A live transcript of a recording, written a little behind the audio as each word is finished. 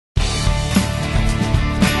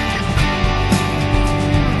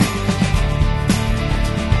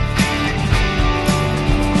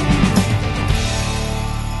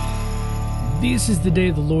This is the day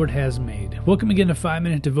the Lord has made. Welcome again to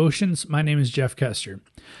 5-Minute Devotions. My name is Jeff Kester.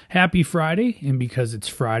 Happy Friday, and because it's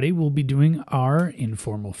Friday, we'll be doing our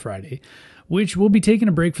Informal Friday, which we'll be taking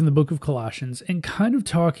a break from the book of Colossians and kind of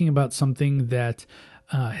talking about something that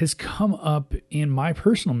has come up in my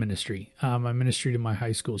personal ministry, my ministry to my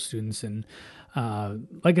high school students. And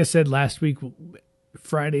like I said last week,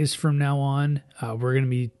 Fridays from now on, we're going to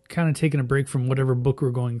be kind of taking a break from whatever book we're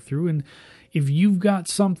going through. And if you've got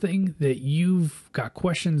something that you've got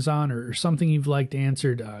questions on or something you've liked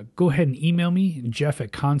answered, go ahead and email me,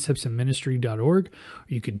 jeff@conceptsandministry.org. Or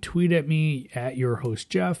you can tweet at me at your host,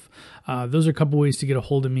 Jeff. Those are a couple ways to get a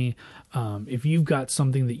hold of me if you've got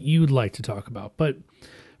something that you'd like to talk about. But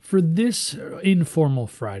for this Informal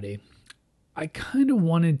Friday, I kind of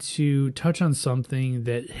wanted to touch on something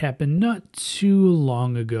that happened not too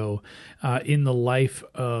long ago in the life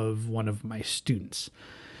of one of my students.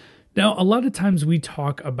 Now, a lot of times we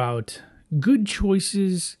talk about good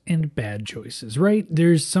choices and bad choices, right?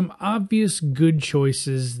 There's some obvious good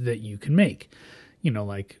choices that you can make,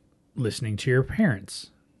 like listening to your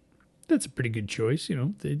parents. That's a pretty good choice.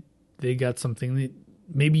 They got something that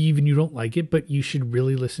maybe even you don't like it, but you should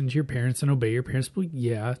really listen to your parents and obey your parents. Well,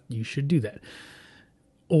 yeah, you should do that.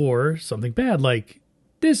 Or something bad like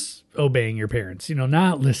disobeying your parents,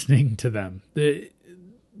 not listening to them.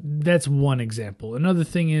 That's one example. Another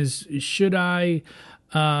thing is, should I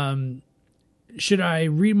read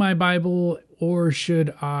my Bible, or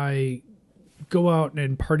should I go out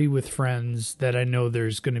and party with friends that I know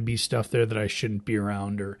there's going to be stuff there that I shouldn't be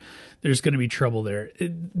around, or there's going to be trouble there?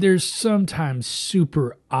 There's sometimes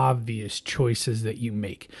super obvious choices that you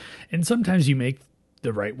make. And sometimes you make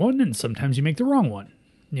the right one, and sometimes you make the wrong one.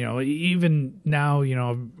 Even now,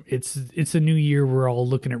 it's a new year. We're all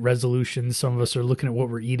looking at resolutions. Some of us are looking at what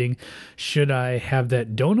we're eating. Should I have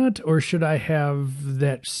that donut, or should I have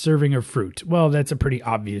that serving of fruit? Well, that's a pretty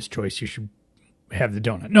obvious choice. You should have the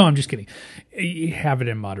donut. No, I'm just kidding. You have it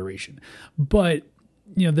in moderation. But,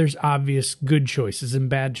 there's obvious good choices and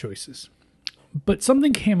bad choices. But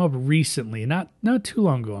something came up recently, not too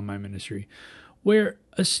long ago in my ministry, where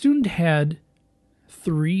a student had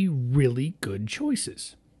 3 really good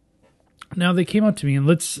choices. Now, they came up to me, and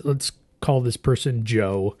let's call this person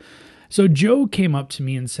Joe. So Joe came up to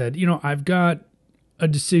me and said, I've got a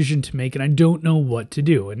decision to make, and I don't know what to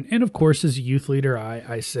do. And of course, as a youth leader,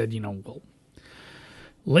 I said, well,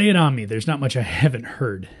 lay it on me. There's not much I haven't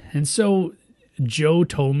heard. And so Joe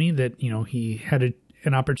told me that, he had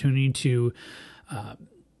an opportunity to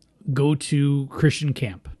go to Christian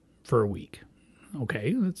camp for a week.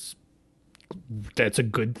 Okay, that's a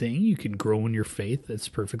good thing. You can grow in your faith. That's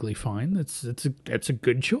perfectly fine. That's a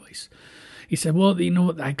good choice. He said, well,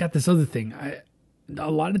 I got this other thing.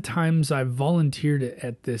 A lot of times I've volunteered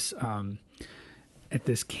at this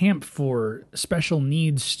camp for special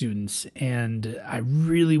needs students, and I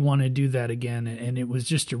really want to do that again. And it was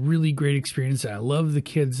just a really great experience. I love the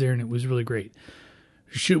kids there, and it was really great.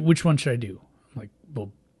 Which one should I do? I'm like,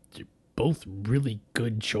 well, both really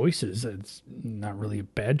good choices. It's not really a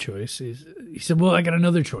bad choice. He said, well, I got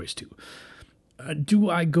another choice too. Do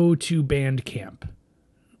I go to band camp?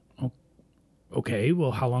 Oh, okay,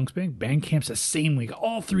 well, how long's band? Band camp's the same week.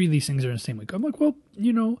 All 3 of these things are in the same week. I'm like, well,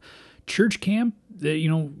 church camp,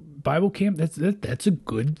 Bible camp, that's a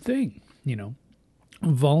good thing.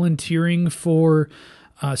 Volunteering for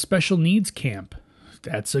special needs camp,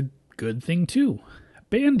 that's a good thing too.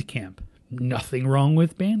 Band camp, nothing wrong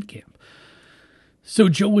with band camp. So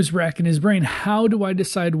Joe was racking his brain. How do I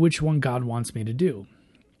decide which one God wants me to do?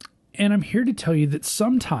 And I'm here to tell you that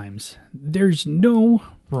sometimes there's no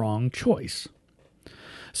wrong choice.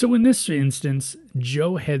 So in this instance,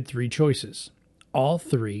 Joe had 3 choices. All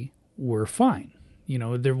 3 were fine.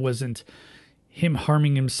 There wasn't him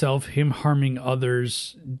harming himself, him harming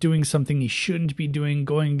others, doing something he shouldn't be doing,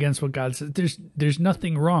 going against what God says. There's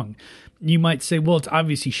nothing wrong. You might say, well, it's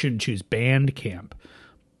obvious he shouldn't choose band camp.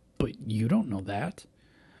 But you don't know that.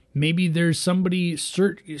 Maybe there's somebody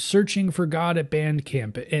searching for God at band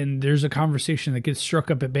camp, and there's a conversation that gets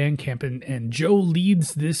struck up at band camp, and Joe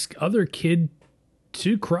leads this other kid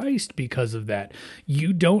to Christ because of that.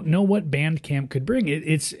 You don't know what band camp could bring.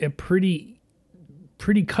 It's a pretty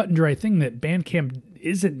cut and dry thing that band camp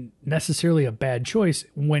isn't necessarily a bad choice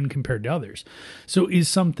when compared to others. So is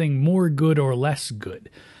something more good or less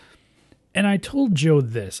good? And I told Joe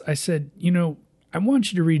this. I said, I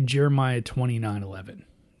want you to read Jeremiah 29:11.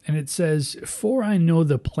 And it says, for I know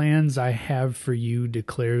the plans I have for you,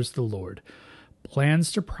 declares the Lord.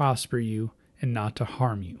 Plans to prosper you and not to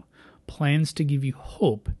harm you. Plans to give you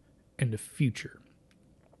hope and a future.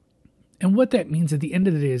 And what that means at the end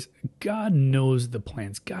of the day is God knows the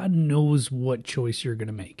plans. God knows what choice you're going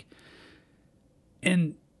to make.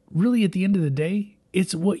 And really, at the end of the day,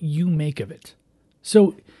 it's what you make of it.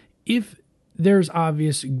 So if there's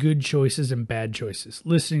obvious good choices and bad choices,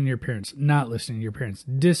 listening to your parents, not listening to your parents,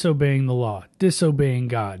 disobeying the law, disobeying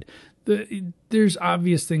God, there's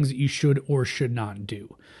obvious things that you should or should not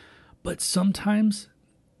do. But sometimes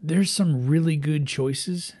there's some really good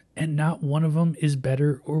choices, and not one of them is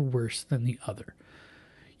better or worse than the other.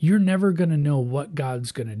 You're never going to know what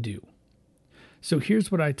God's going to do. So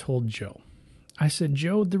here's what I told Joe. I said,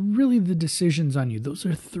 Joe, the decision's on you. Those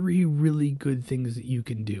are 3 really good things that you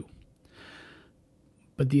can do.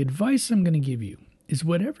 But the advice I'm going to give you is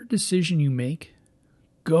whatever decision you make,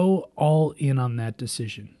 go all in on that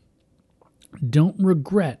decision. Don't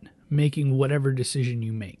regret making whatever decision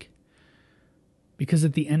you make. Because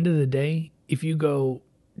at the end of the day, if you go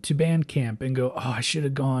to band camp and go, I should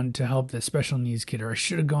have gone to help the special needs kid, or I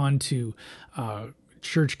should have gone to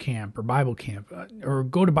church camp or Bible camp, or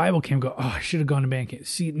go to Bible camp, go, I should have gone to band camp.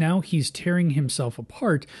 See, now he's tearing himself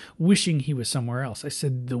apart, wishing he was somewhere else. I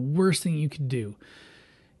said, the worst thing you could do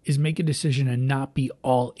is make a decision and not be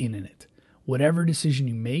all in it. Whatever decision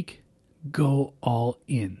you make, go all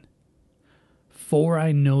in. For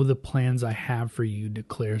I know the plans I have for you,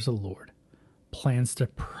 declares the Lord. Plans to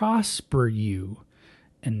prosper you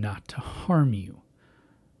and not to harm you.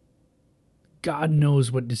 God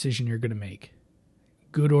knows what decision you're going to make,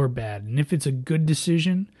 good or bad. And if it's a good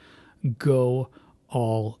decision, go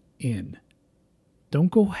all in. Don't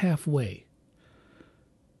go halfway.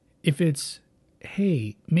 If it's,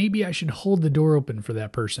 hey, maybe I should hold the door open for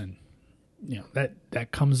that person.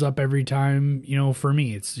 That comes up every time, for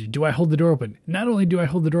me. It's, do I hold the door open? Not only do I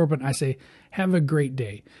hold the door open, I say, have a great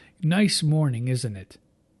day. Nice morning, isn't it?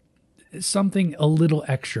 Something a little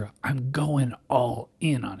extra. I'm going all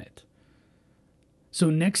in on it. So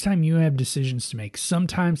next time you have decisions to make,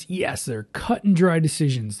 sometimes, yes, they're cut and dry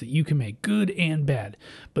decisions that you can make, good and bad.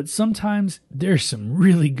 But sometimes there's some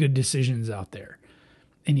really good decisions out there,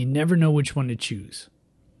 and you never know which one to choose.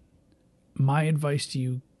 My advice to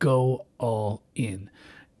you, go all in.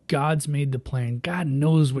 God's made the plan. God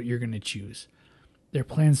knows what you're going to choose. There are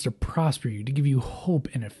plans to prosper you, to give you hope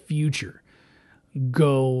in a future.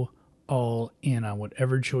 Go all in on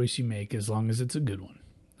whatever choice you make, as long as it's a good one.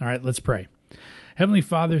 All right, let's pray. Heavenly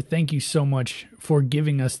Father, thank you so much for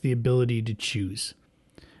giving us the ability to choose.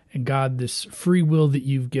 And God, this free will that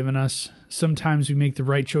you've given us, sometimes we make the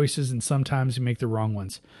right choices and sometimes we make the wrong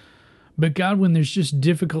ones. But God, when there's just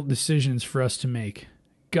difficult decisions for us to make,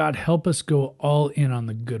 God, help us go all in on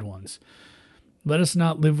the good ones. Let us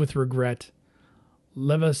not live with regret.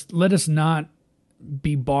 Let us not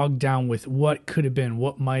be bogged down with what could have been,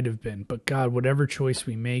 what might have been. But God, whatever choice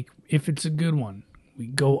we make, if it's a good one, we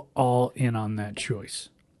go all in on that choice.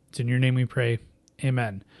 It's in your name we pray.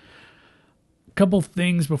 Amen. A couple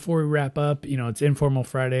things before we wrap up. It's Informal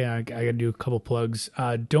Friday. I got to do a couple plugs.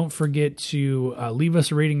 Don't forget to leave us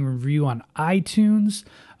a rating and review on iTunes.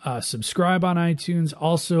 Subscribe on iTunes.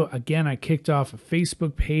 Also, again, I kicked off a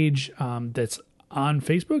Facebook page that's on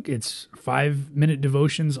Facebook. It's 5-minute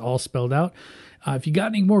devotions, all spelled out. If you got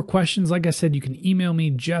any more questions, like I said, you can email me,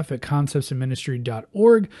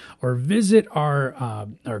 jeff@conceptsandministry.org, or visit our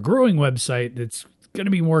growing website. That's going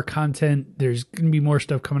to be more content. There's going to be more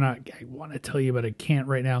stuff coming out. I want to tell you, but I can't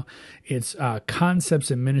right now. It's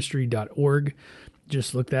conceptsandministry.org.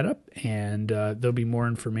 Just look that up, and there'll be more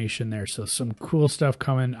information there. So some cool stuff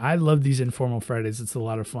coming. I love these Informal Fridays. It's a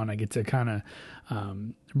lot of fun. I get to kind of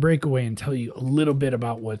break away and tell you a little bit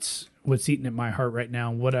about what's eating at my heart right now,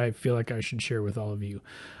 what I feel like I should share with all of you.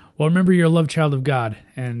 Well, remember, you're a loved child of God,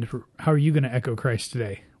 and how are you going to echo Christ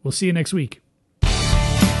today? We'll see you next week.